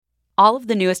All of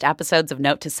the newest episodes of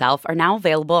Note to Self are now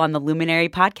available on the Luminary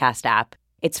podcast app.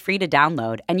 It's free to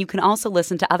download, and you can also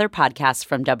listen to other podcasts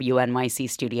from WNYC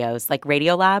Studios like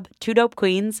Radiolab, Two Dope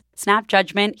Queens, Snap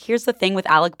Judgment, Here's the Thing with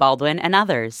Alec Baldwin, and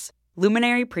others.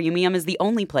 Luminary Premium is the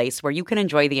only place where you can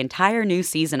enjoy the entire new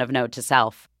season of Note to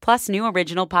Self, plus new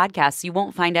original podcasts you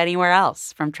won't find anywhere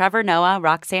else, from Trevor Noah,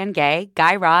 Roxanne Gay,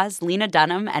 Guy Raz, Lena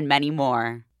Dunham, and many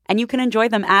more. And you can enjoy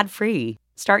them ad-free.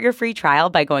 Start your free trial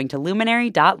by going to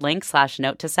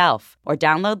luminary.link/note-to-self or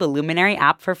download the Luminary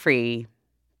app for free.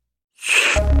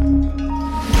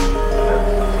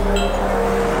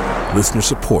 Listener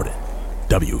supported.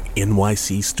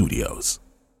 WNYC Studios.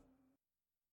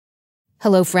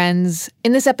 Hello, friends.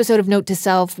 In this episode of Note to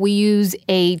Self, we use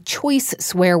a choice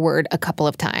swear word a couple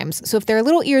of times. So if there are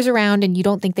little ears around and you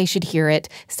don't think they should hear it,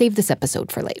 save this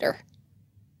episode for later.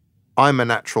 I'm a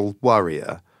natural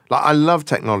worrier. I love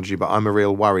technology, but I'm a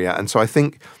real worrier. And so I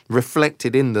think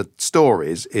reflected in the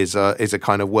stories is a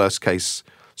kind of worst case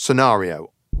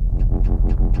scenario.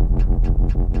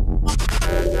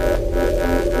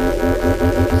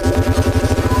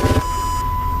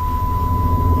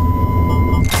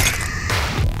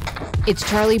 It's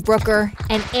Charlie Brooker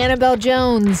and Annabelle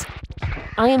Jones.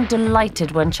 I am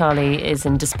delighted when Charlie is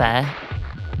in despair.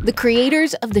 The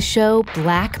creators of the show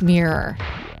Black Mirror.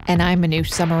 And I'm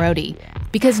Manoush Zomorodi.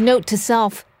 Because note to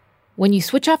self, when you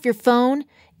switch off your phone,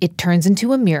 it turns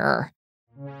into a mirror.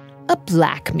 A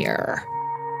black mirror.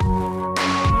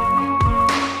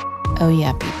 Oh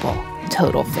yeah, people.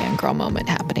 Total fangirl moment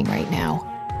happening right now.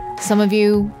 Some of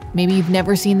you, maybe you've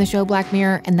never seen the show Black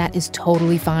Mirror, and that is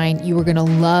totally fine. You are going to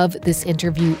love this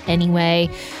interview anyway,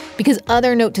 because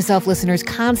other Note to Self listeners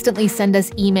constantly send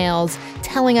us emails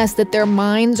telling us that their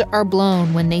minds are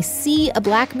blown when they see a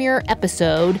Black Mirror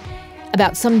episode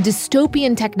about some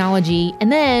dystopian technology,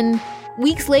 and then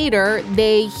weeks later,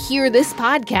 they hear this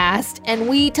podcast, and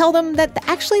we tell them that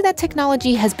actually that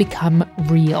technology has become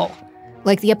real.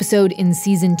 Like the episode in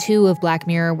Season 2 of Black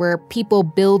Mirror where people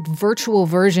build virtual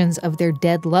versions of their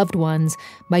dead loved ones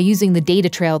by using the data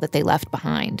trail that they left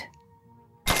behind.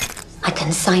 I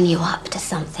can sign you up to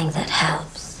something that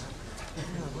helps.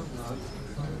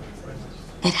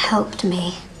 It helped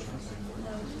me.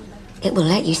 It will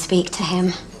let you speak to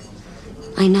him.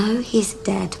 I know he's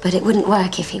dead, but it wouldn't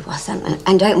work if he wasn't.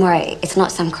 And don't worry, it's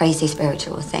not some crazy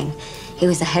spiritual thing. He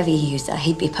was a heavy user.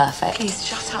 He'd be perfect. Please,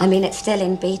 shut up. I mean, it's still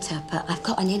in beta, but I've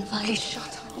got an invite. Please, shut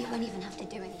up. You won't even have to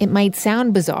do it. It might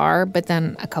sound bizarre, but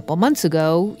then a couple months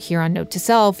ago, here on Note to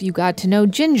Self, you got to know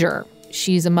Ginger.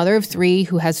 She's a mother of 3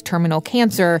 who has terminal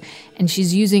cancer, and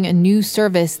she's using a new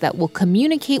service that will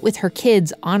communicate with her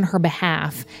kids on her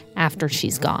behalf after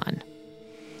she's gone.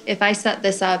 If I set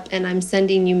this up and I'm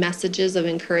sending you messages of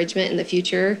encouragement in the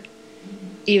future,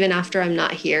 even after I'm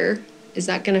not here, is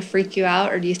that going to freak you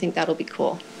out, or do you think that'll be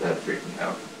cool? That'll freak me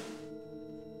out.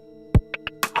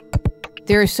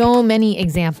 There are so many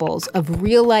examples of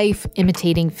real life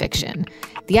imitating fiction.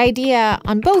 The idea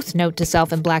on both Note to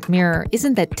Self and Black Mirror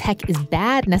isn't that tech is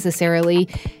bad necessarily,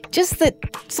 just that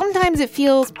sometimes it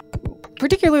feels,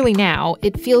 particularly now,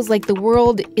 it feels like the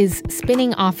world is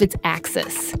spinning off its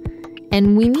axis.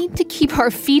 And we need to keep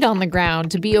our feet on the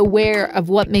ground to be aware of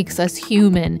what makes us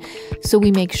human, so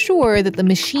we make sure that the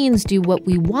machines do what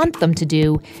we want them to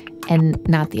do and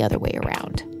not the other way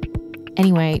around.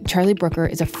 Anyway, Charlie Brooker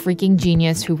is a freaking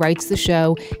genius who writes the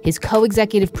show. His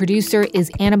co-executive producer is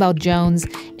Annabelle Jones,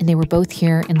 and they were both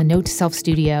here in the Note to Self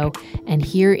studio. And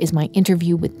here is my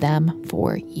interview with them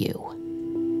for you.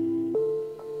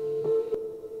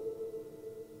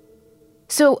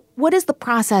 So what is the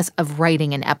process of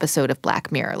writing an episode of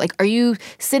Black Mirror? Like, are you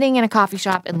sitting in a coffee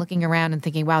shop and looking around and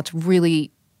thinking, wow, it's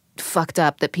really fucked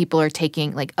up that people are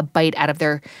taking like a bite out of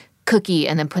their cookie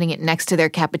and then putting it next to their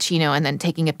cappuccino and then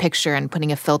taking a picture and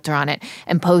putting a filter on it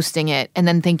and posting it and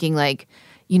then thinking like,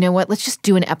 you know what, let's just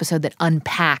do an episode that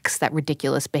unpacks that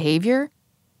ridiculous behavior?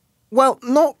 Well,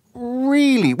 not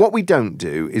really. What we don't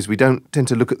do is we don't tend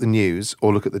to look at the news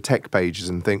or look at the tech pages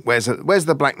and think, where's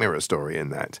the Black Mirror story in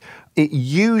that? It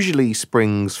usually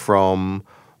springs from,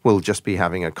 we'll just be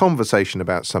having a conversation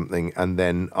about something and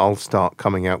then I'll start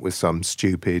coming out with some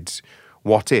stupid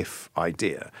what if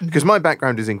idea. Because my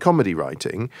background is in comedy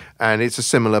writing and it's a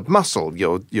similar muscle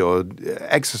you're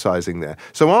exercising there.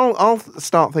 So I'll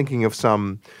start thinking of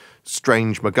some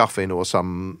strange MacGuffin or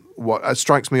some what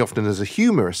strikes me often as a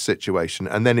humorous situation,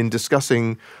 and then in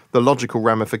discussing the logical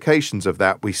ramifications of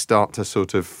that, we start to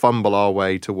sort of fumble our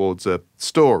way towards a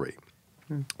story.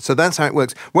 So that's how it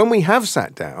works. When we have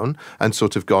sat down and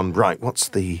sort of gone, right, what's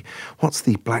the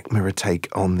Black Mirror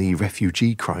take on the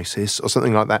refugee crisis or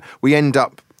something like that, we end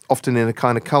up often in a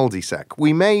kind of cul-de-sac.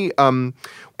 We may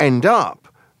end up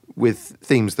with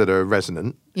themes that are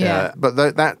resonant, but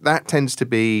that tends to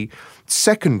be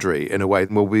secondary in a way.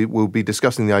 We'll be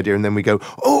discussing the idea, and then we go,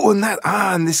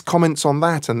 and this comments on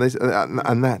that, and this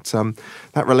and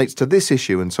that relates to this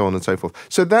issue, and so on and so forth.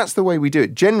 So that's the way we do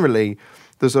it. Generally,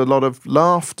 there's a lot of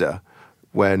laughter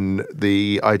when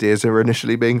the ideas are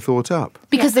initially being thought up.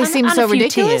 Because they seem so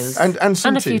ridiculous. And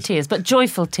some a few tears, but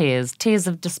joyful tears. Tears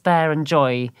of despair and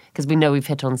joy, because we know we've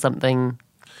hit on something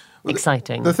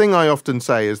exciting. The thing I often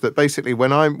say is that basically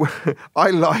when I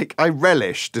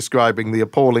relish describing the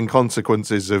appalling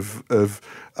consequences of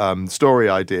story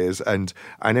ideas, and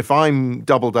if I'm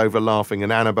doubled over laughing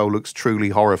and Annabelle looks truly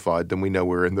horrified, then we know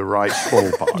we're in the right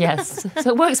ballpark. Yes, so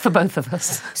it works for both of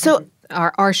us. So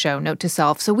our show, Note to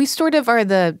Self, so we sort of are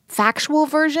the factual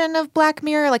version of Black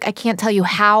Mirror. Like, I can't tell you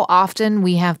how often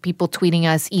we have people tweeting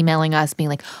us, emailing us, being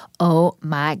like, oh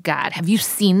my God, have you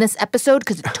seen this episode?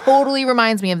 Because it totally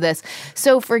reminds me of this.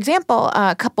 So, for example,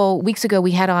 a couple weeks ago,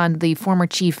 we had on the former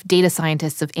chief data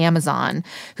scientist of Amazon,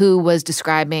 who was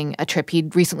describing a trip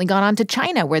he'd recently gone on to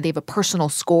China, where they have a personal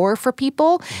score for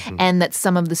people, and that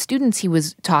some of the students he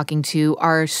was talking to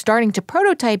are starting to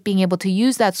prototype being able to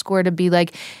use that score to be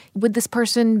like, would this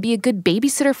person be a good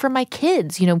babysitter for my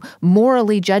kids? You know,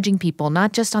 morally judging people,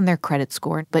 not just on their credit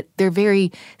score, but their very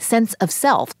sense of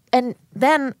self. And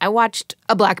then I watched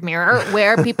a Black Mirror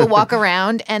where people walk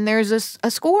around and there's a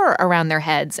score around their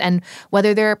heads, and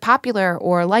whether they're popular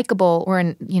or likable or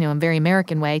in, a very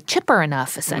American way, chipper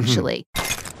enough, essentially.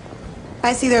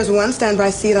 I see there's one standby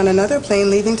seat on another plane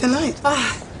leaving tonight.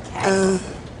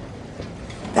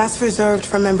 That's reserved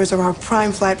for members of our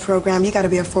Prime Flight program. You got to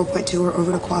be a 4.2 or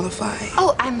over to qualify.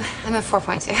 Oh, I'm a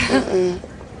 4.2.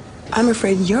 I'm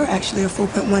afraid you're actually a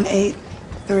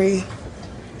 4.183.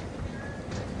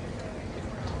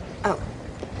 Oh.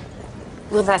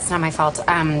 Well, that's not my fault.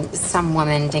 Some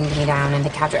woman dinged me down in the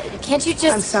cab. Can't you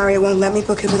just... I'm sorry, it won't let me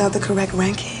book it without the correct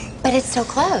ranking. But it's so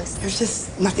close. There's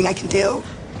just nothing I can do.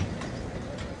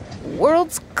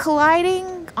 Worlds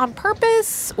colliding on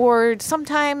purpose, or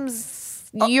sometimes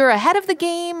you're ahead of the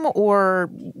game, or...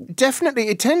 Definitely,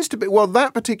 it tends to be... Well,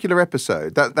 that particular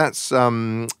episode, that's...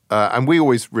 and we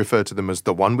always refer to them as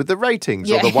the one with the ratings,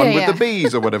 or the one with the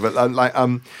Bs, or whatever.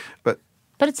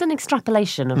 But it's an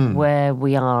extrapolation of where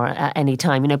we are at any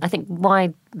time. I think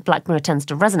why Black Mirror tends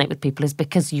to resonate with people is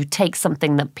because you take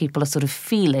something that people are sort of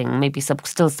feeling, maybe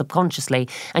still subconsciously,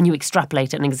 and you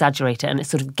extrapolate it and exaggerate it, and it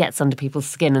sort of gets under people's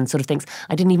skin and sort of thinks,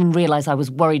 I didn't even realise I was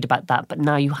worried about that, but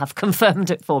now you have confirmed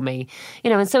it for me.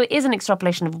 And so it is an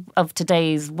extrapolation of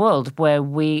today's world where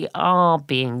we are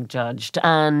being judged,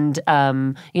 and,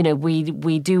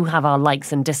 we do have our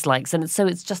likes and dislikes, and so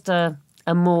it's just a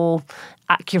more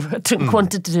accurate and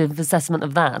quantitative assessment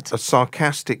of that. A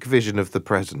sarcastic vision of the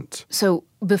present. So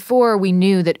before we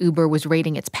knew that Uber was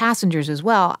rating its passengers as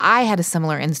well, I had a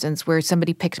similar instance where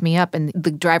somebody picked me up and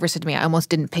the driver said to me, I almost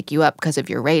didn't pick you up because of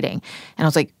your rating. And I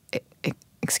was like,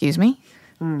 excuse me?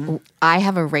 I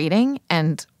have a rating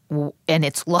and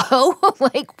it's low?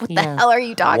 Like, what the hell are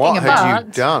you talking about? What had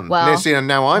you done? Well,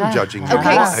 now I'm judging you. Okay,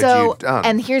 What had you done?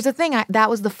 And here's the thing. That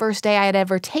was the first day I had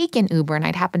ever taken Uber, and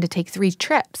I'd happened to take 3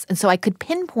 trips. And so I could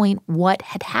pinpoint what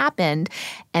had happened.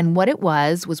 And what it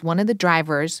was one of the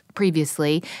drivers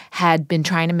previously had been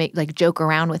trying to joke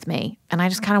around with me. And I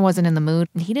just kind of wasn't in the mood.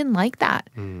 And he didn't like that.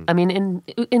 I mean,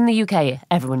 in the UK,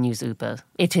 everyone uses Uber.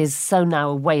 It is so now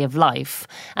a way of life.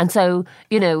 And so,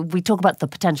 we talk about the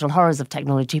potential horrors of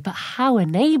technology, but how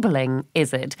enabling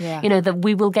is it? Yeah. That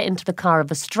we will get into the car of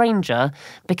a stranger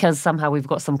because somehow we've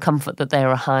got some comfort that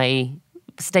they're a high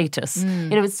status.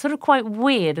 It's sort of quite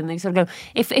weird. And they sort of go,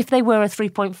 if they were a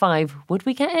 3.5, would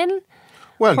we get in?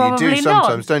 Well, Probably you do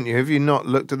sometimes, not. don't you? Have you not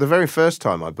looked at the very first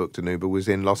time I booked an Uber was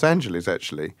in Los Angeles,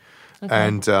 actually. Okay.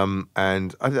 And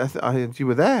I you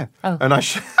were there, and I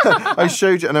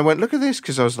showed you, and I went, look at this,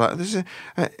 because I was like,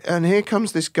 and here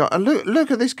comes this guy, and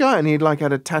look at this guy, and he'd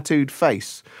had a tattooed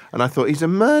face, and I thought, he's a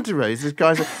murderer.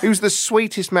 He was the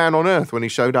sweetest man on earth when he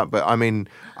showed up, but I mean,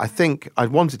 I think I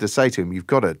wanted to say to him, you've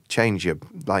got to change here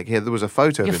there was a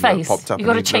photo of him that popped up. You've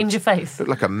got to change your face. Looked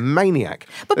like a maniac.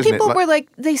 But people were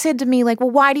they said to me, well,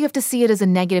 why do you have to see it as a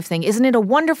negative thing? Isn't it a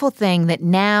wonderful thing that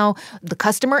now the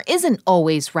customer isn't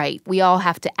always right? We all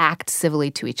have to act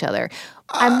civilly to each other.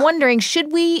 I'm wondering,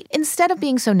 should we, instead of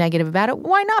being so negative about it,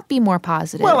 why not be more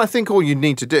positive? Well, I think all you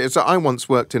need to do is, I once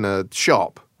worked in a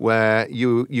shop where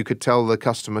you could tell the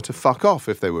customer to fuck off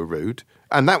if they were rude.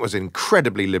 And that was an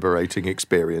incredibly liberating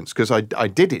experience because I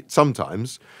did it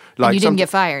sometimes. And you didn't get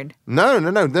fired? No. I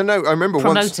remember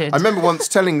Promoted. once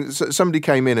telling somebody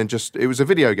came in and it was a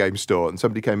video game store, and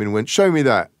somebody came in and went, show me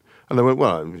that. And they went,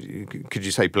 well, could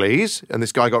you say please? And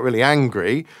this guy got really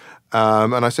angry.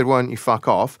 And I said, why don't you fuck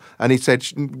off? And he said,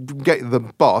 get the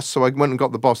boss. So I went and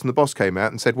got the boss, and the boss came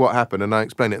out and said, what happened? And I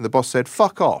explained it, and the boss said,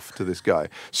 fuck off to this guy.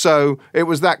 So it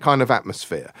was that kind of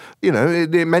atmosphere. You know,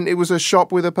 it meant it was a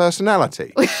shop with a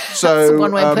personality. So That's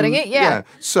one way of putting it, yeah.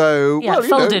 So, Yeah, well, it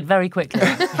folded very quickly.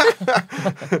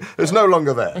 it's no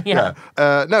longer there. Yeah.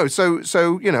 No, so,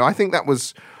 you know, I think that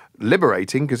was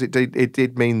liberating, because it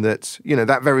did mean that, you know,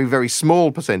 that very, very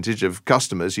small percentage of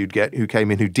customers you'd get who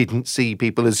came in who didn't see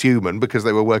people as human because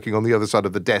they were working on the other side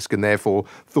of the desk and therefore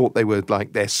thought they were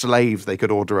like their slaves they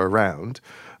could order around.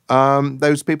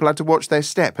 Those people had to watch their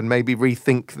step and maybe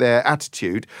rethink their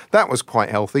attitude. That was quite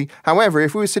healthy. However,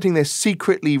 if we were sitting there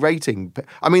secretly rating,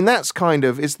 I mean, that's kind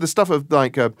of, it's the stuff of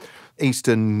like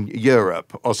Eastern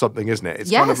Europe or something, isn't it?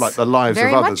 It's kind of like the lives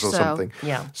of others or something.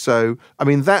 Yeah. So, I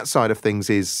mean, that side of things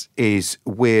is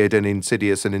weird and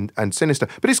insidious and sinister.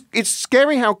 But it's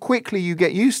scary how quickly you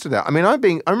get used to that. I mean, I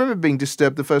remember being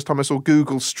disturbed the first time I saw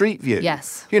Google Street View.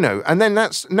 Yes. You know, and then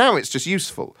now it's just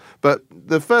useful. But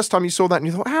the first time you saw that and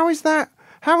you thought, how is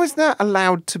that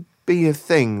allowed to be a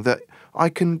thing that I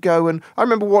can go and... I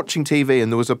remember watching TV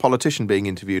and there was a politician being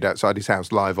interviewed outside his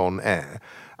house live on air.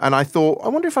 And I thought, I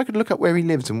wonder if I could look up where he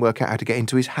lives and work out how to get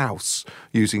into his house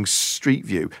using Street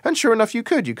View. And sure enough, you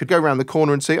could. You could go around the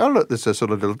corner and see, oh, look, there's a sort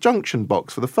of little junction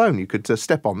box for the phone. You could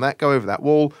step on that, go over that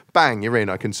wall, bang, you're in.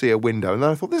 I can see a window. And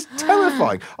then I thought, this is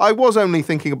terrifying. I was only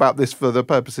thinking about this for the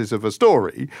purposes of a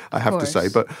story, I have to say.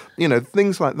 But, you know,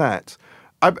 things like that.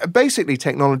 Basically,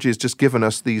 technology has just given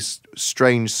us these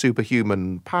strange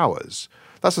superhuman powers.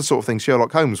 That's the sort of thing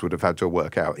Sherlock Holmes would have had to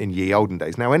work out in ye olden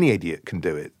days. Now any idiot can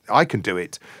do it. I can do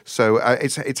it. So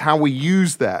it's how we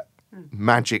use that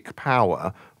magic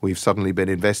power we've suddenly been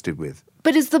invested with.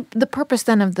 But is the purpose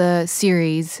then of the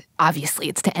series, obviously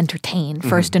it's to entertain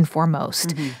first and foremost.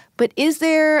 Mm-hmm. But is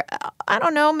there, I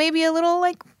don't know, maybe a little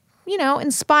like, you know,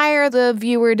 inspire the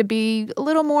viewer to be a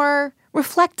little more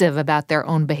reflective about their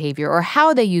own behavior or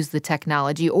how they use the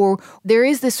technology, or there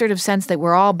is this sort of sense that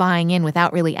we're all buying in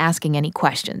without really asking any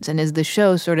questions? And is the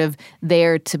show sort of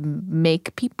there to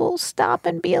make people stop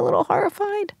and be a little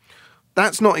horrified?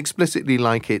 That's not explicitly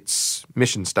like its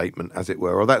mission statement, as it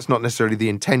were, or that's not necessarily the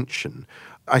intention.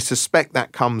 I suspect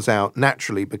that comes out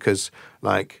naturally because,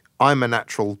 like, I'm a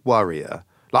natural worrier.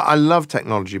 Like, I love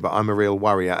technology, but I'm a real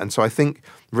worrier. And so I think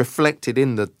reflected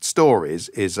in the stories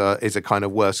is a kind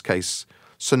of worst case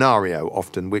scenario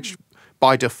often, which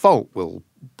by default will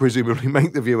presumably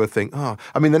make the viewer think, I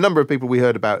mean, the number of people we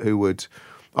heard about who would,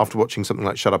 after watching something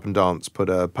like Shut Up and Dance, put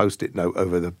a Post-it note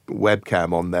over the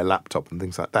webcam on their laptop and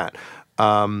things like that.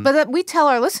 But we tell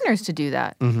our listeners to do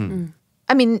that. Mm-hmm.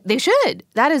 I mean, they should.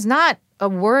 That is not a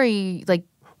worry. Like,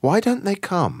 why don't they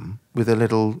come with a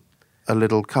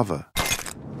little cover?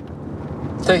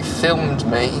 They filmed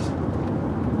me.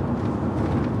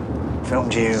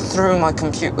 Filmed you? Through my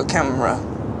computer camera.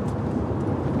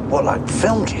 What, like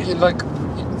filmed you? You're like,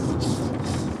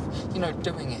 you know,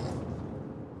 doing it.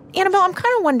 Annabelle, I'm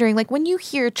kind of wondering, like, when you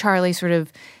hear Charlie sort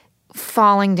of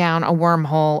falling down a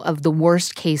wormhole of the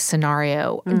worst case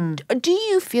scenario, do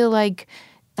you feel like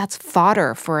that's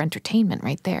fodder for entertainment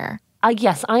right there?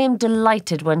 Yes, I am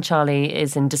delighted when Charlie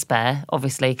is in despair,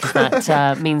 obviously, because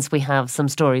that means we have some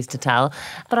stories to tell.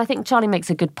 But I think Charlie makes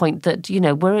a good point that, you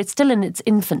know, it's still in its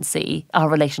infancy, our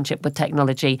relationship with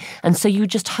technology. And so you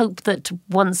just hope that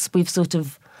once we've sort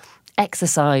of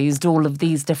exercised all of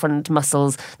these different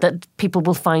muscles, that people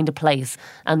will find a place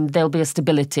and there'll be a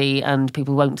stability and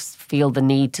people won't feel the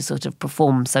need to sort of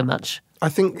perform so much. I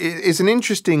think it's an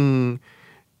interesting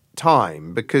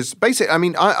time because basically, I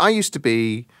mean, I used to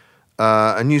be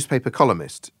a newspaper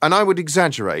columnist, and I would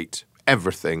exaggerate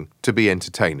everything to be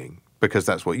entertaining because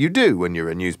that's what you do when you're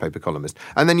a newspaper columnist.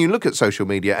 And then you look at social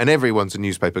media and everyone's a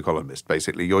newspaper columnist,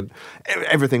 basically.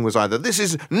 Everything was either, this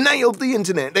has nailed the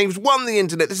internet, they've won the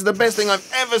internet, this is the best thing I've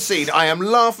ever seen, I am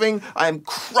laughing, I am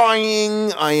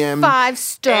crying, I am... 5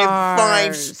 stars.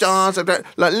 5 stars.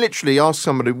 Like, literally ask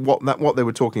somebody what they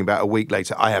were talking about a week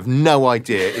later. I have no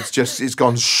idea. It's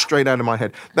gone straight out of my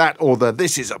head. That or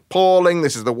this is appalling,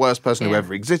 this is the worst person who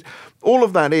ever exists. All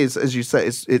of that is, as you say,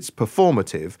 it's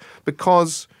performative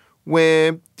because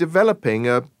we're developing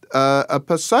a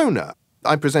persona.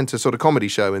 I present a sort of comedy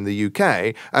show in the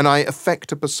UK, and I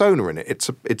affect a persona in it.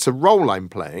 It's a role I'm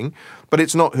playing, but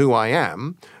it's not who I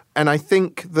am. And I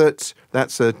think that's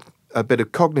a bit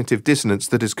of cognitive dissonance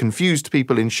that has confused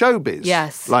people in showbiz.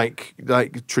 Yes. Like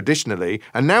traditionally,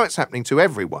 and now it's happening to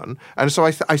everyone. And so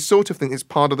I sort of think it's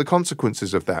part of the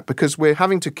consequences of that because we're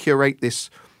having to curate this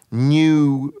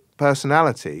new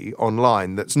personality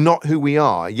online that's not who we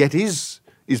are, yet is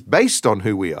is based on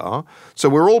who we are. So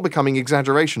we're all becoming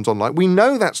exaggerations online. We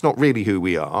know that's not really who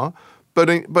we are, but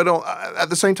at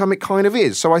the same time, it kind of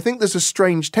is. So I think there's a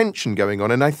strange tension going on.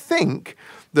 And I think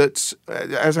that,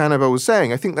 as Annabelle was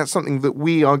saying, I think that's something that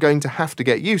we are going to have to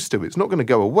get used to. It's not going to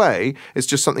go away. It's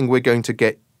just something we're going to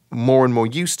get more and more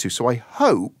used to. So I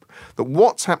hope that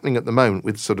what's happening at the moment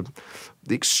with sort of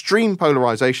the extreme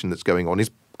polarization that's going on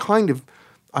is kind of,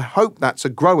 I hope that's a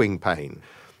growing pain.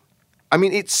 I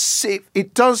mean,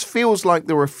 it does feels like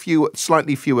there are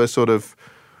slightly fewer sort of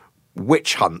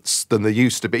witch hunts than there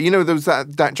used to be. You know, there was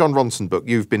that John Ronson book,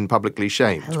 You've Been Publicly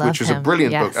Shamed, which was a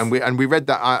brilliant book, and we read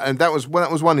that, and that was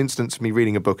one instance of me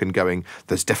reading a book and going,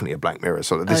 "There's definitely a Black Mirror."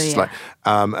 So this is like,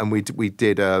 and we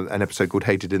did an episode called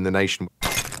Hated in the Nation.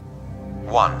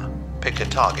 1. Pick a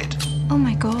target. Oh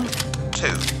my God. 2.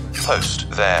 Post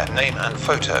their name and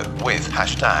photo with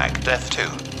 #Death2.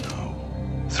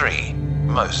 3.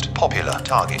 Most popular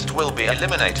target will be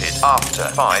eliminated after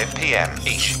 5 p.m.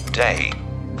 each day.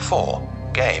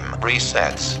 4. Game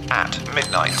resets at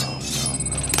midnight.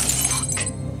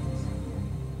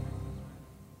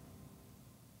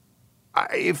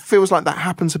 It feels like that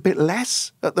happens a bit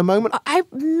less at the moment. I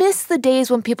miss the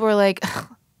days when people were like,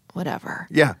 whatever.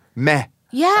 Yeah, meh.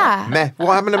 Yeah. Meh.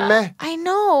 What happened to meh? I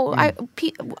know.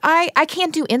 I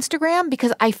can't do Instagram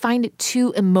because I find it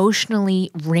too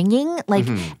emotionally ringing. Like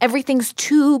everything's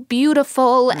too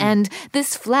beautiful and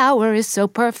this flower is so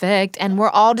perfect and we're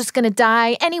all just going to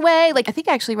die anyway. Like I think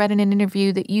I actually read in an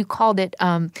interview that you called it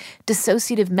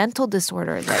dissociative mental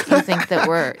disorder that you think that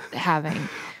we're having.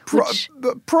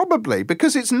 Probably,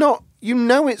 because it's not,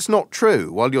 it's not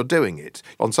true while you're doing it.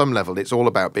 On some level, it's all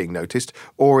about being noticed,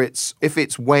 or if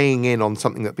it's weighing in on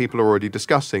something that people are already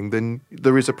discussing, then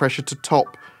there is a pressure to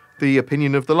top the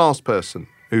opinion of the last person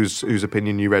whose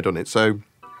opinion you read on it. So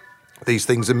these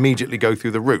things immediately go through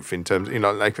the roof in terms,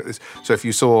 like this. So if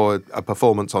you saw a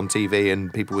performance on TV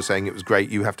and people were saying it was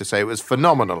great, you have to say it was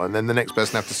phenomenal, and then the next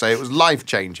person have to say it was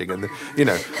life-changing, and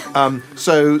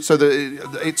so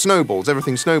it snowballs.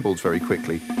 Everything snowballs very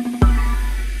quickly.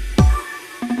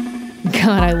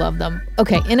 God, I love them.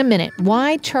 Okay, in a minute,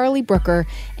 why Charlie Brooker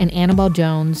and Annabelle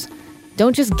Jones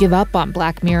don't just give up on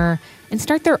Black Mirror and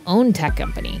start their own tech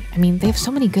company. I mean, they have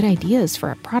so many good ideas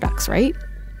for products, right?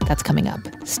 That's coming up.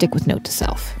 Stick with Note to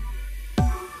Self.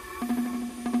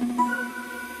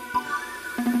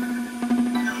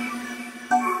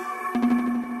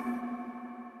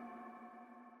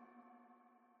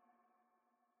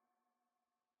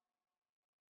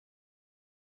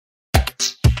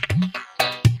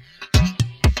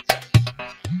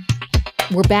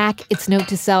 We're back. It's Note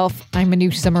to Self. I'm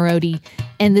Manoush Zomorodi,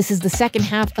 and this is the second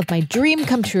half of my dream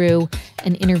come true,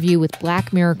 an interview with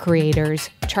Black Mirror creators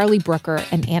Charlie Brooker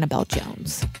and Annabelle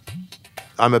Jones.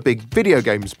 I'm a big video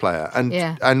games player,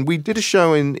 and we did a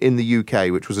show in the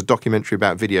UK, which was a documentary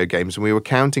about video games, and we were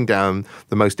counting down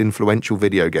the most influential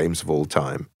video games of all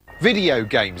time. Video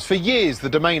games, for years the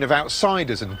domain of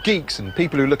outsiders and geeks and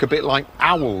people who look a bit like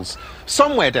owls.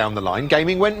 Somewhere down the line,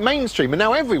 gaming went mainstream, and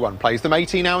now everyone plays them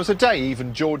 18 hours a day,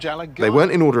 even George Alagai. They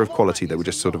weren't in order of quality, they were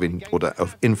just sort of in order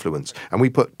of influence. And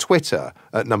we put Twitter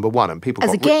at number one, and people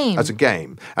as a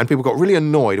game. And people got really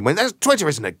annoyed and went, Twitter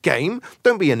isn't a game,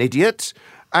 don't be an idiot.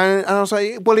 And I was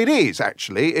like, well, it is,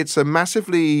 actually. It's a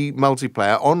massively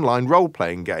multiplayer online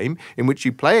role-playing game in which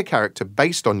you play a character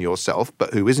based on yourself,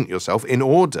 but who isn't yourself, in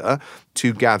order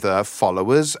to gather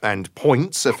followers and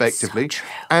points, effectively,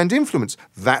 and influence.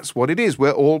 That's what it is.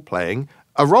 We're all playing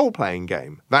a role-playing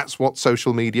game. That's what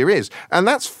social media is. And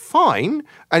that's fine.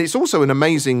 And it's also an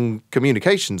amazing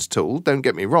communications tool, don't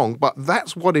get me wrong, but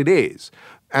that's what it is.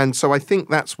 And so I think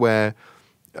that's where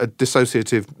a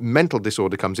dissociative mental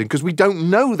disorder comes in, because we don't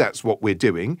know that's what we're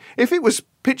doing. If it was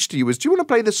pitched to you as, do you want to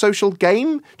play the social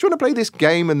game? Do you want to play this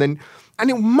game? And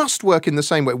it must work in the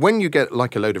same way. When you get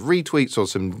like a load of retweets or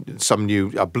some new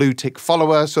blue tick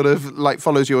follower sort of like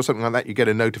follows you or something like that, you get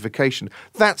a notification.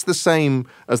 That's the same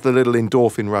as the little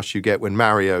endorphin rush you get when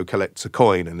Mario collects a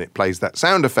coin and it plays that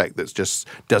sound effect that just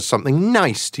does something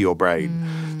nice to your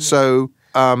brain. So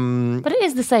but it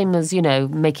is the same as,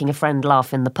 making a friend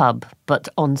laugh in the pub, but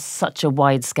on such a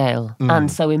wide scale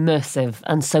and so immersive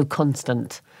and so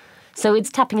constant. So it's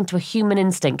tapping into a human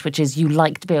instinct, which is you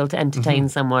like to be able to entertain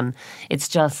someone. It's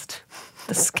just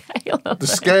the scale of it. The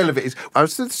scale of it is...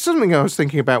 something I was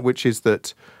thinking about, which is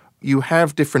that you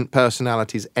have different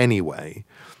personalities anyway.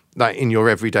 Like in your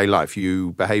everyday life,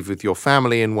 you behave with your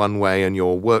family in one way and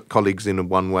your work colleagues in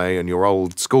one way and your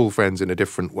old school friends in a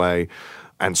different way.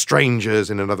 and strangers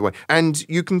in another way. And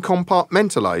you can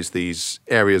compartmentalize these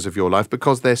areas of your life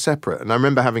because they're separate. And I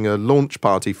remember having a launch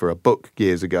party for a book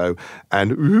years ago,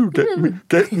 and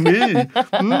get me.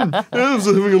 I was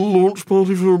having a launch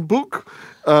party for a book.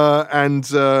 And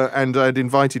I'd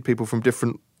invited people from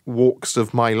different walks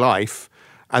of my life,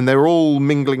 and they were all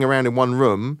mingling around in one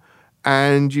room.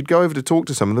 And you'd go over to talk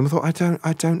to some of them. I thought,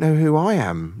 I don't know who I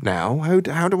am now.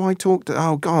 How do I talk to?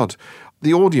 Oh God,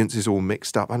 the audience is all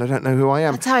mixed up, and I don't know who I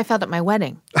am. That's how I felt at my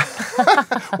wedding.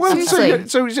 Well,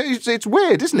 so it's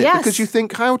weird, isn't it? Yes. Because you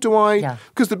think, how do I?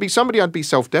 Because there'd be somebody I'd be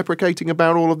self-deprecating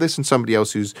about all of this, and somebody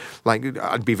else who's like,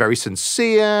 I'd be very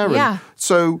sincere. Yeah. And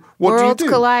so what Worlds do you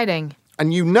do? colliding.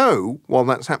 And you know, while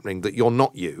that's happening, that you're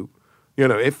not you. You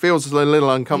know, it feels a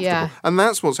little uncomfortable. Yeah. And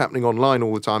that's what's happening online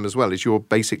all the time as well, is you're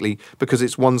basically, because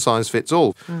it's one size fits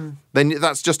all, then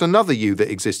that's just another you that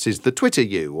exists, is the Twitter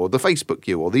you, or the Facebook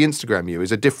you, or the Instagram you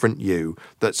is a different you.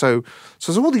 So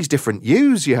there's all these different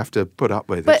yous you have to put up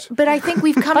with. But I think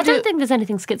we've come I don't think there's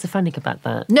anything schizophrenic about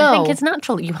that. No. I think it's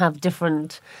natural that you have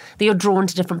that you're drawn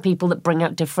to different people that bring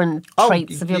out different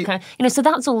traits of your character. You know, so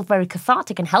that's all very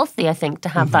cathartic and healthy, I think, to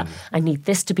have that. I need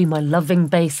this to be my loving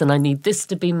base, and I need this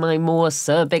to be my more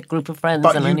acerbic group of friends.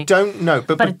 But and you don't know.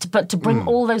 But to bring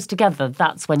all those together,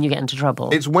 that's when you get into trouble.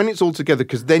 It's when it's all together,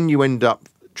 because then you end up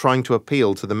trying to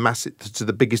appeal to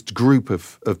the biggest group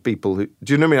of people. Do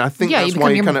you know what I mean? I think that's you why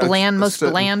become you your kind of most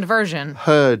bland version.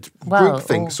 Herd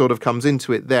groupthink sort of comes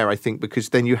into it there, I think, because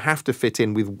then you have to fit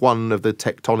in with one of the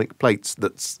tectonic plates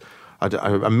that's...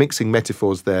 I'm mixing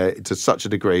metaphors there to such a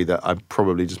degree that I'm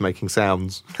probably just making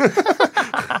sounds.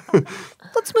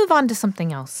 Let's move on to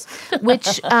something else,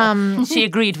 which... she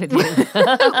agreed with you.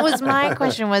 was my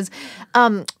question was,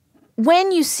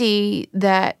 when you see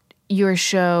that your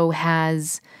show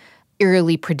has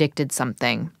eerily predicted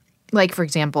something, like, for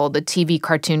example, the TV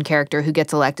cartoon character who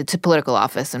gets elected to political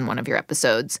office in one of your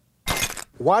episodes.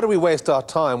 Why do we waste our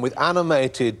time with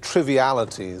animated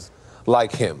trivialities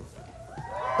like him?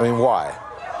 I mean, why?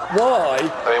 Why?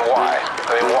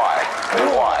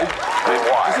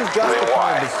 This is just the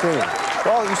kind of thing.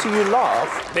 Well, you see, you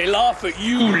laugh. They laugh at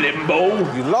you,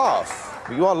 Limbo. You laugh.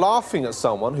 But you are laughing at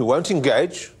someone who won't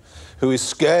engage, who is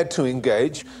scared to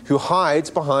engage, who hides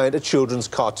behind a children's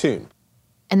cartoon.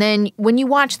 And then when you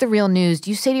watch the real news, do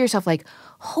you say to yourself, like,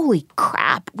 holy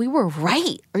crap, we were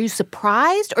right? Are you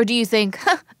surprised? Or do you think,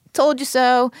 told you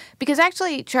so? Because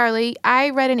actually, Charlie,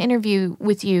 I read an interview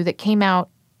with you that came out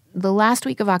the last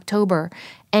week of October,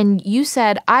 and you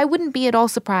said, I wouldn't be at all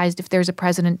surprised if there's a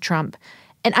President Trump.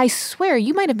 And I swear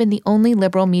you might have been the only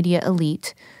liberal media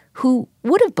elite who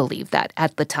would have believed that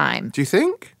at the time. Do you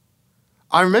think?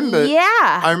 I remember. Yeah.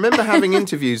 I remember having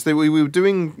interviews. We were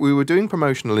doing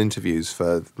promotional interviews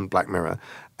for Black Mirror,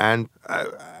 and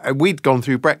we'd gone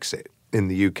through Brexit in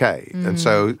the UK, and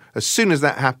so as soon as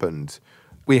that happened,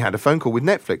 we had a phone call with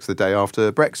Netflix the day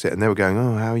after Brexit, and they were going,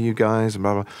 "Oh, how are you guys?" and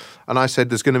blah blah. And I said,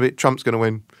 Trump's going to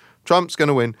win. Trump's going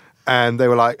to win. And they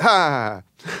were like, ha!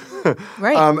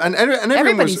 Right. And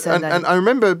everybody said that. And I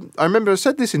remember I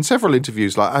said this in several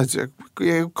interviews. Like,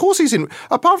 of course he's in.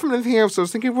 Apart from anything else, I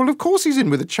was thinking, well, of course he's in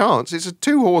with a chance. It's a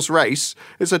two-horse race.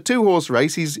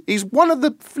 He's one of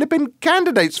the flipping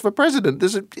candidates for president.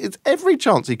 It's every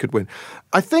chance he could win.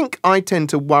 I think I tend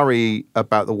to worry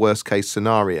about the worst-case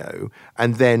scenario,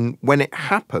 and then when it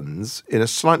happens, in a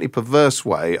slightly perverse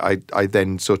way, I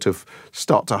then sort of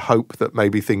start to hope that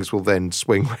maybe things will then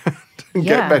swing around and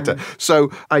get better.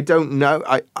 So I don't know.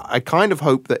 I kind of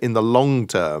hope that in the long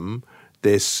term,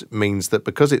 this means that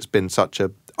because it's been such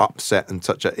a upset and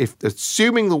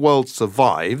assuming the world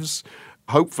survives,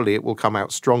 hopefully it will come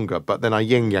out stronger. But then I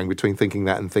yin-yang between thinking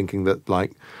that and thinking that,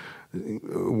 like,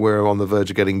 we're on the verge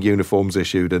of getting uniforms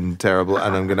issued and terrible,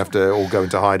 and I'm going to have to all go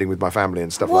into hiding with my family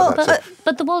and stuff like that.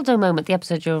 But the Waldo moment, the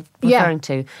episode you're referring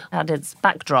to, had its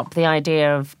backdrop, the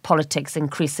idea of politics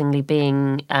increasingly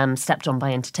being stepped on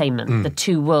by entertainment, the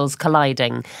two worlds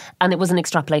colliding, and it was an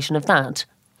extrapolation of that.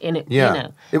 You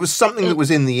know. It was something that was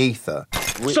in the ether.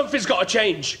 Something's got to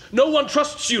change. No one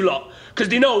trusts you lot, because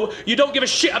they know you don't give a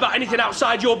shit about anything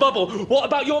outside your bubble. What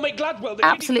about your mate Gladwell?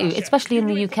 Absolutely. Especially in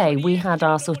the UK, we had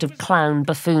our sort of clown,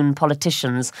 buffoon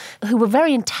politicians who were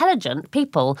very intelligent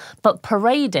people, but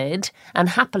paraded and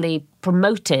happily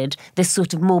promoted this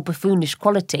sort of more buffoonish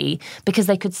quality because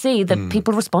they could see that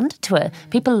people responded to it.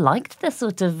 People liked this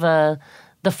sort of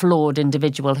the flawed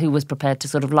individual who was prepared to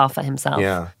sort of laugh at himself.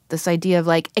 Yeah. This idea of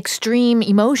like extreme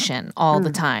emotion all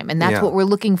the time. And that's what we're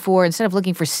looking for. Instead of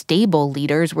looking for stable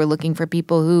leaders, we're looking for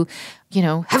people who, you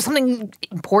know, have something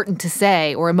important to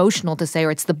say or emotional to say,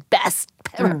 or it's the best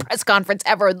press conference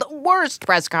ever, the worst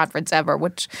press conference ever,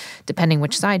 which, depending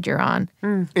which side you're on.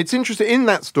 It's interesting. In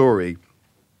that story,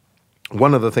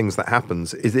 one of the things that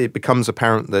happens is it becomes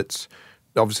apparent that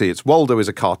obviously it's Waldo is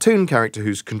a cartoon character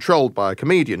who's controlled by a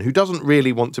comedian who doesn't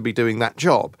really want to be doing that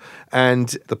job.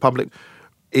 And the public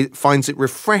finds it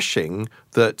refreshing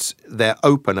that they're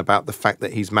open about the fact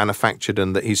that he's manufactured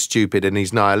and that he's stupid and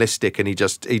he's nihilistic and he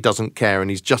doesn't care and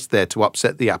he's just there to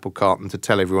upset the apple cart and to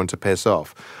tell everyone to piss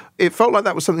off. It felt like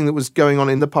that was something that was going on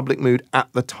in the public mood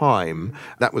at the time.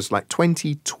 That was like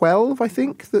 2012, I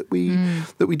think, that we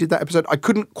did that episode. I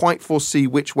couldn't quite foresee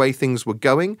which way things were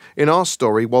going. In our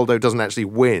story, Waldo doesn't actually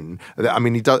win. I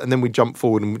mean, he does, and then we jump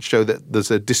forward and show that there's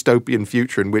a dystopian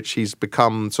future in which he's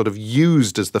become sort of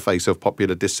used as the face of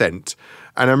popular dissent.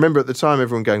 And I remember at the time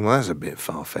everyone going, well, that's a bit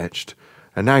far-fetched.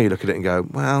 And now you look at it and go,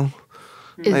 well,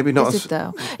 maybe not. Is it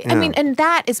though? Yeah. I mean, and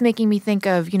that is making me think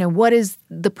of, you know, what is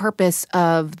the purpose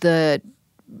of the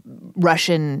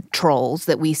Russian trolls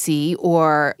that we see,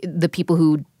 or the people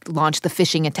who launched the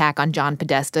phishing attack on John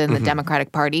Podesta and the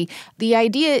Democratic Party? The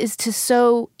idea is to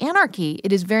sow anarchy.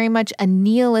 It is very much a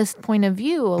nihilist point of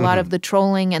view. A lot of the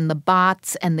trolling and the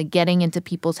bots and the getting into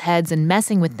people's heads and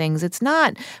messing with things, it's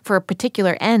not for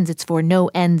particular ends. It's for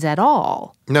no ends at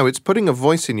all. No, it's putting a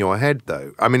voice in your head,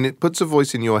 though. I mean, it puts a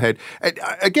voice in your head.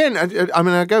 Again, I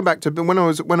mean, I go back to when I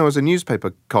was a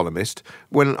newspaper columnist,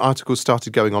 when articles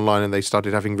started going online and they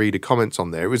started having reader comments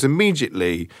on there, it was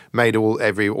immediately made all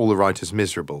the writers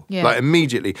miserable. Yeah. Like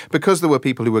immediately, because there were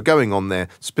people who were going on there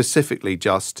specifically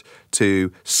just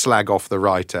to slag off the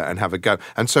writer and have a go.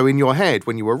 And so in your head,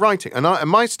 when you were writing, and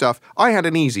my stuff, I had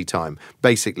an easy time,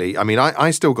 basically. I mean,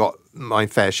 I still got my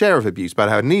fair share of abuse, but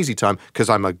I had an easy time because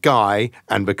I'm a guy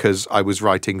and because I was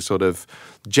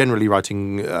generally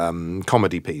writing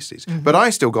comedy pieces. But I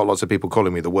still got lots of people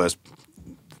calling me the worst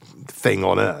thing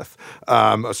on earth.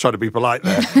 I was trying to be polite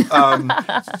there.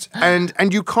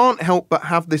 And you can't help but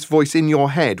have this voice in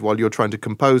your head while you're trying to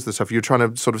compose the stuff. You're trying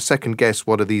to sort of second guess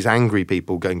what are these angry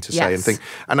people going to say and think.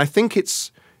 And I think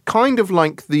it's kind of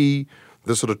like the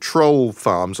sort of troll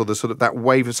farms or the sort of that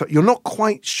wave of stuff. You're not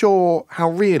quite sure how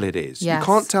real it is. Yes. You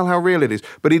can't tell how real it is.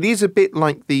 But it is a bit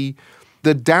like the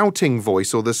doubting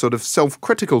voice or the sort of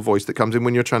self-critical voice that comes in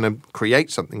when you're trying to create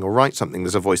something or write something.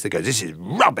 There's a voice that goes, this is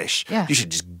rubbish. Yeah. You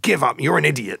should just give up. You're an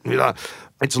idiot.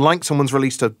 It's like someone's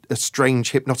released a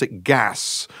strange hypnotic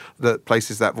gas that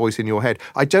places that voice in your head.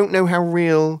 I don't know how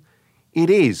real it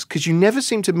is, because you never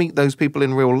seem to meet those people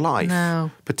in real life,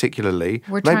 particularly.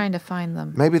 We're trying to find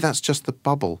them. Maybe that's just the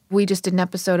bubble. We just did an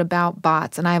episode about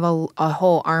bots, and I have a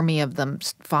whole army of them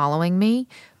following me.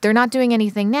 They're not doing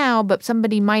anything now, but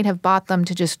somebody might have bought them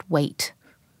to just wait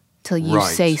till you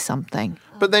say something.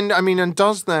 But then, I mean, and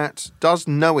does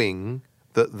knowing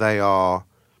that they are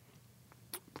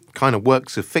kind of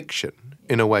works of fiction,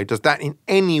 in a way, does that in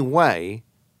any way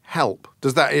help?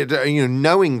 Does that,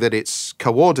 knowing that it's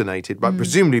coordinated, but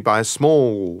presumably by a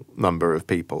small number of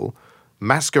people,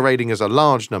 masquerading as a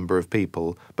large number of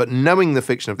people, but knowing the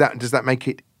fiction of that, does that make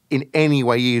it in any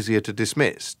way easier to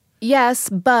dismiss? Yes,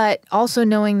 but also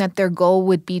knowing that their goal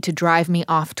would be to drive me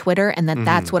off Twitter and that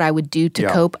that's what I would do to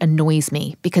cope annoys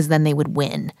me, because then they would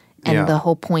win. And the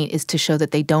whole point is to show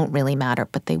that they don't really matter,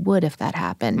 but they would if that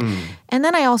happened. And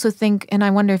then I also think, and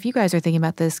I wonder if you guys are thinking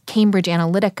about this, Cambridge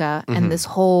Analytica and this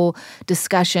whole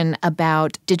discussion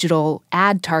about digital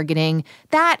ad targeting,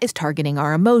 that is targeting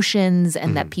our emotions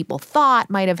and that people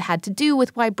thought might have had to do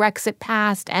with why Brexit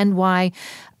passed and why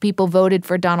people voted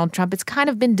for Donald Trump. It's kind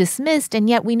of been dismissed, and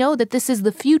yet we know that this is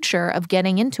the future of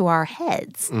getting into our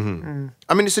heads. I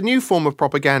mean, it's a new form of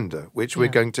propaganda, which we're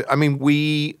going to... I mean,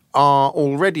 we are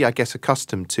already, I guess,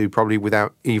 accustomed to, probably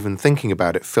without even thinking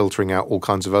about it, filtering out all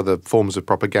kinds of other forms of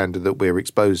propaganda that we're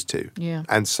exposed to. Yeah.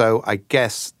 And so I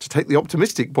guess, to take the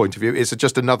optimistic point of view, it's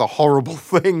just another horrible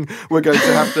thing we're going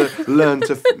to have to learn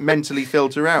to mentally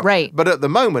filter out. Right. But at the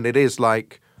moment, it is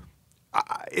like...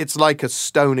 It's like a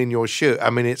stone in your shoe. I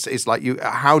mean, it's like you.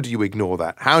 How do you ignore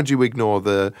that? How do you ignore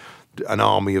an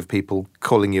army of people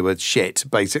calling you a shit?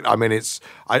 Basically, I mean,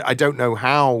 I don't know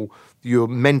how you're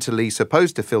mentally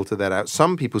supposed to filter that out.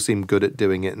 Some people seem good at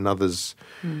doing it, and others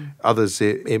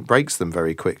it breaks them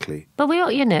very quickly. But we all,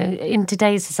 in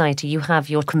today's society, you have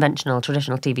your conventional,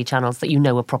 traditional TV channels that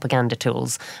are propaganda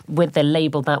tools. They're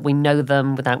labelled that, we know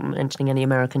them without mentioning any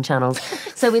American channels.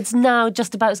 So it's now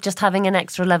just about having an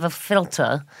extra level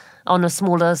filter on a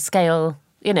smaller scale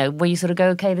where you sort of go,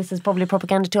 okay, this is probably a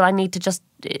propaganda tool. I need to just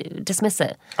dismiss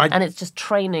it. And it's just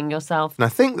training yourself. And I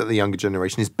think that the younger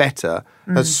generation is better,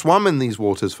 has swum in these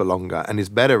waters for longer and is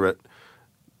better at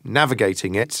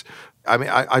navigating it. I mean,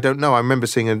 I don't know. I remember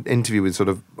seeing an interview with sort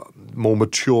of more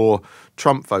mature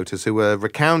Trump voters who were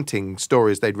recounting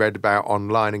stories they'd read about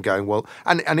online and going, well,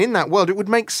 and in that world, it would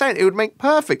make sense. It would make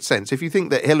perfect sense. If you think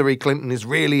that Hillary Clinton is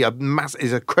really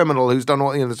is a criminal who's done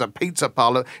all, there's a pizza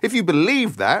parlor. If you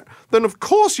believe that, then of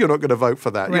course you're not going to vote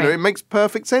for that. Right. It makes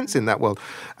perfect sense in that world.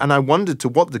 And I wondered to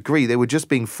what degree they were just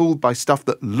being fooled by stuff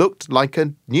that looked like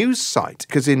a news site.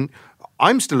 Because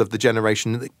I'm still of the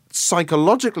generation that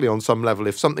psychologically on some level,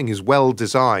 if something is well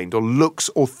designed or looks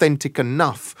authentic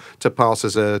enough to pass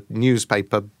as a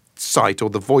newspaper site or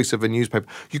the voice of a newspaper,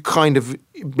 you kind of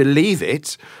believe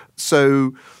it.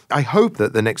 So I hope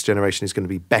that the next generation is going to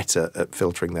be better at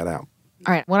filtering that out.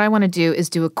 All right, what I want to do is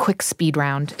do a quick speed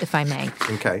round, if I may.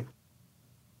 Okay.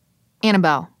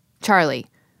 Annabelle, Charlie,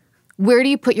 where do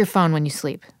you put your phone when you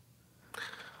sleep?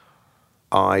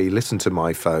 I listen to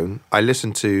my phone. I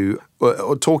listen to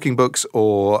talking books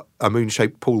or A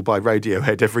Moon-Shaped Pool by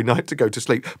Radiohead every night to go to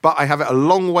sleep. But I have it a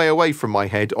long way away from my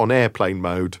head on airplane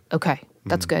mode. Okay,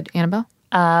 that's good. Annabelle?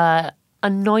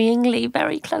 Annoyingly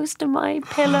very close to my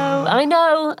pillow. I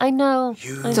know.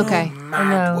 It's okay. I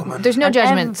know. There's no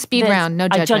judgment. Speed round, no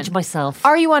judgment. I judge myself.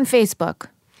 Are you on Facebook?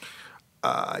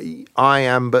 I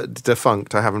am, but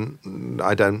defunct.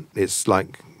 I don't. It's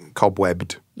like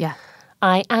cobwebbed. Yeah.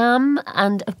 I am,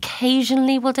 and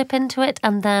occasionally will dip into it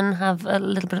and then have a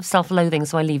little bit of self-loathing,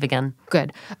 so I leave again.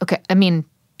 Good. Okay. I mean,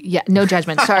 yeah, no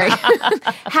judgment. Sorry.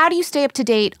 How do you stay up to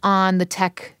date on the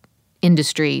tech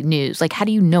industry news? Like, how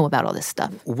do you know about all this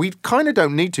stuff? We kind of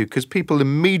don't need to because people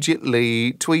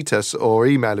immediately tweet us or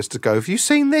email us to go, have you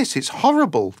seen this? It's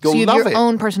horrible. You'll so you have love your it.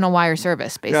 own personal wire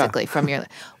service, basically, from your...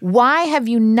 Why have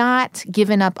you not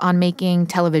given up on making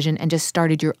television and just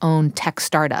started your own tech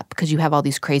startup? Because you have all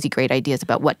these crazy great ideas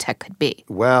about what tech could be.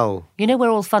 Well...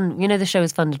 we're all fun. The show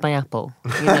is funded by Apple.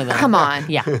 You know that. Come on.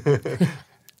 Yeah.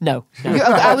 No. You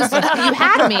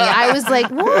had me. I was like,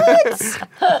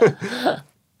 what?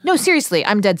 No, seriously.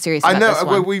 I'm dead serious about this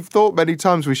one. Well, we've thought many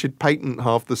times we should patent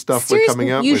half the stuff Seriously, we're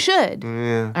coming out with. You should.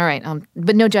 Yeah. All right.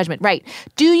 But no judgment. Right.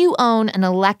 Do you own an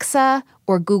Alexa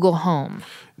or Google Home?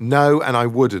 No, and I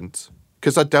wouldn't.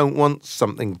 Because I don't want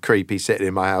something creepy sitting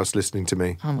in my house listening to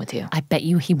me. I'm with you. I bet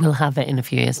you he will have it in a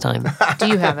few years' time. Do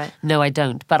you have it? No, I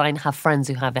don't. But I have friends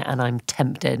who have it, and I'm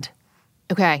tempted.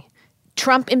 Okay.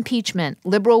 Trump impeachment,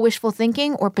 liberal wishful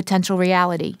thinking or potential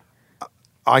reality?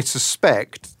 I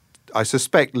suspect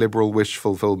liberal wish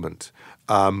fulfillment.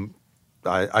 I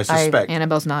suspect.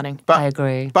 Annabelle's nodding. I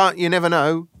agree. But you never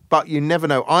know.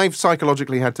 I've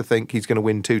psychologically had to think he's going to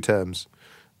win 2 terms.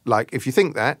 Like, if you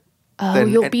think that, then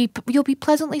you'll be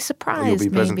pleasantly surprised. You'll be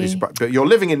pleasantly maybe. surprised. But you're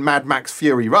living in Mad Max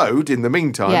Fury Road in the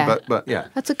meantime. Yeah. But yeah.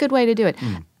 That's a good way to do it.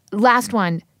 Last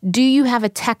one. Do you have a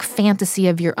tech fantasy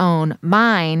of your own?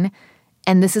 Mine,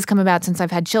 and this has come about since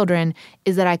I've had children,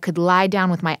 is that I could lie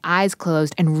down with my eyes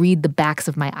closed and read the backs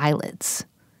of my eyelids.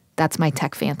 That's my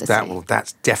tech fantasy.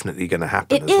 That's definitely going to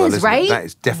happen It as well, is, isn't right? it? That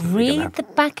is definitely going to Read happen.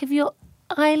 the back of your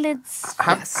eyelids.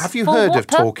 Have you heard of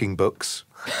talking books?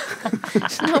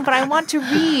 No, but I want to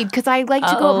read because I like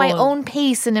to go at my own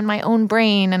pace and in my own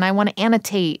brain, and I want to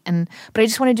annotate. But I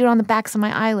just want to do it on the backs of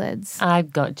my eyelids.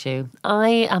 I've got you.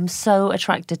 I am so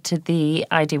attracted to the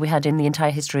idea we had in the entire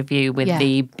history review with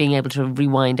the being able to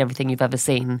rewind everything you've ever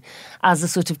seen as a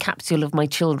sort of capsule of my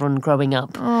children growing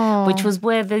up, which was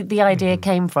where the idea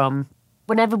came from.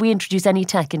 Whenever we introduce any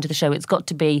tech into the show, it's got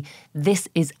to be, this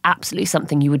is absolutely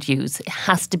something you would use. It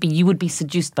has to be, you would be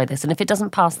seduced by this. And if it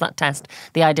doesn't pass that test,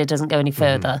 the idea doesn't go any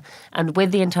further. And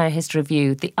with the entire history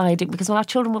review, the idea, because our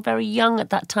children were very young at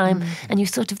that time, and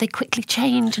they quickly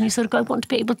change, and you sort of go, I want to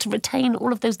be able to retain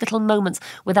all of those little moments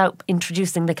without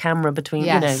introducing the camera between,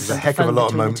 There's a heck of a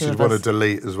lot of moments you'd want to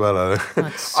delete as well.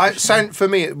 For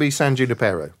me, it would be San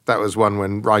Junipero. That was one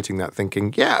when writing that,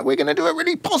 thinking, we're going to do a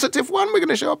really positive one. We're going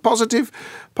to show a positive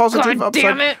God upside.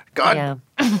 damn it. God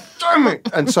damn it.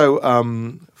 And so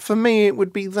for me, it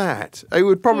would be that. It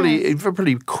would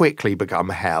probably quickly become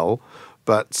hell,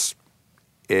 but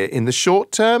in the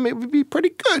short term, it would be pretty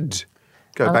good.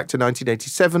 Go back to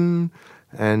 1987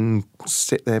 and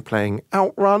sit there playing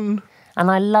Outrun. And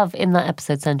I love in that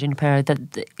episode, San Junipero,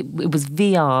 that it was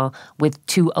VR with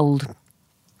 2 old...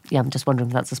 Yeah, I'm just wondering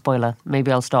if that's a spoiler.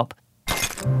 Maybe I'll stop.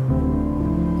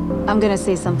 I'm going to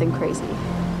say something crazy.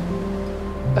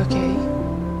 Okay.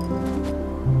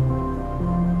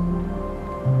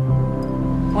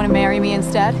 Want to marry me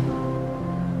instead?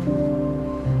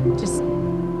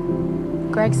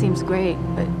 Greg seems great,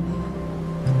 but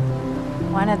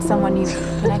Why not someone you've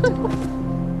connected with?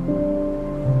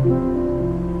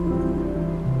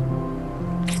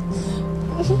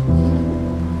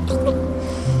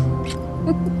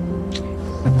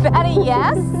 Is that a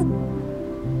yes?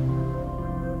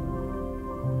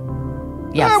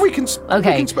 Yes. Yeah, we can.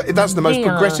 Okay. That's the most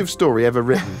progressive story ever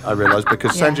written, I realise,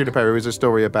 because San Junipero is a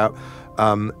story about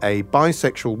a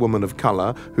bisexual woman of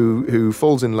colour who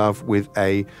falls in love with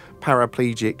a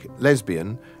paraplegic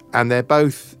lesbian, and they're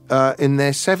both in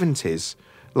their 70s.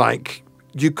 Like,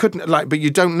 you couldn't, but you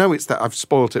don't know it's that. I've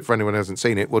spoilt it for anyone who hasn't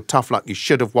seen it. Well, tough luck. You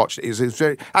should have watched it. It's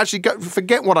very, actually,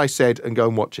 forget what I said and go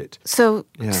and watch it. So,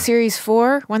 series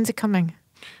 4, when's it coming?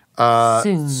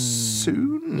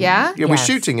 Soon. Yeah? Yeah, we're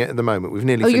shooting it at the moment. We've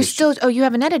nearly finished. You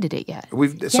haven't edited it yet?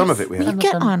 Some of it we have. You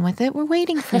get on with it. We're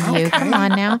waiting for you. Come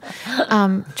on now.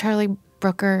 Charlie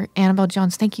Brooker, Annabelle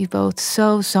Jones, thank you both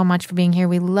so much for being here.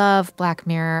 We love Black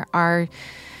Mirror. Our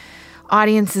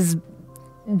audience is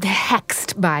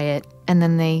hexed by it, and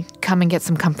then they come and get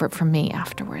some comfort from me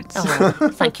afterwards. Oh,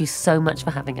 thank you so much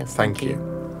for having us. Thank you.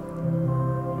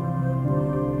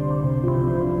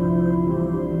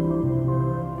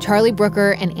 Charlie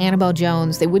Brooker and Annabelle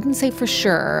Jones, they wouldn't say for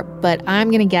sure, but I'm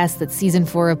going to guess that season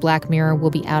 4 of Black Mirror will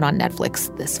be out on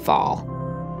Netflix this fall.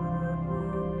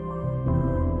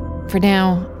 For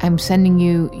now, I'm sending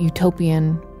you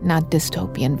utopian, not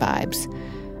dystopian vibes.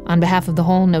 On behalf of the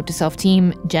whole Note to Self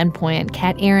team, Jen Poyant,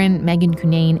 Kat Aaron, Megan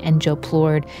Cunane, and Joe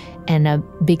Plord, and a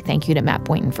big thank you to Matt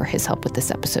Boynton for his help with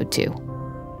this episode too.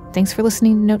 Thanks for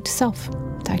listening to Note to Self.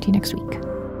 Talk to you next week.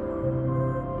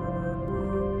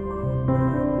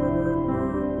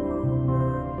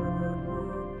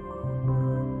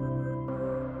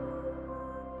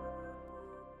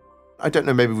 I don't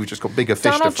know, maybe we've just got bigger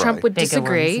fish Donald to fry. Trump would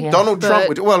disagree. Ones, yeah. Donald Trump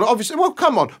would, well, obviously, well,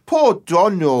 come on. Poor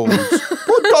Donald.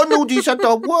 Poor Donald is at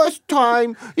the worst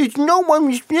time.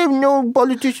 No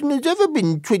politician has ever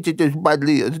been treated as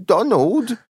badly as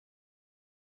Donald.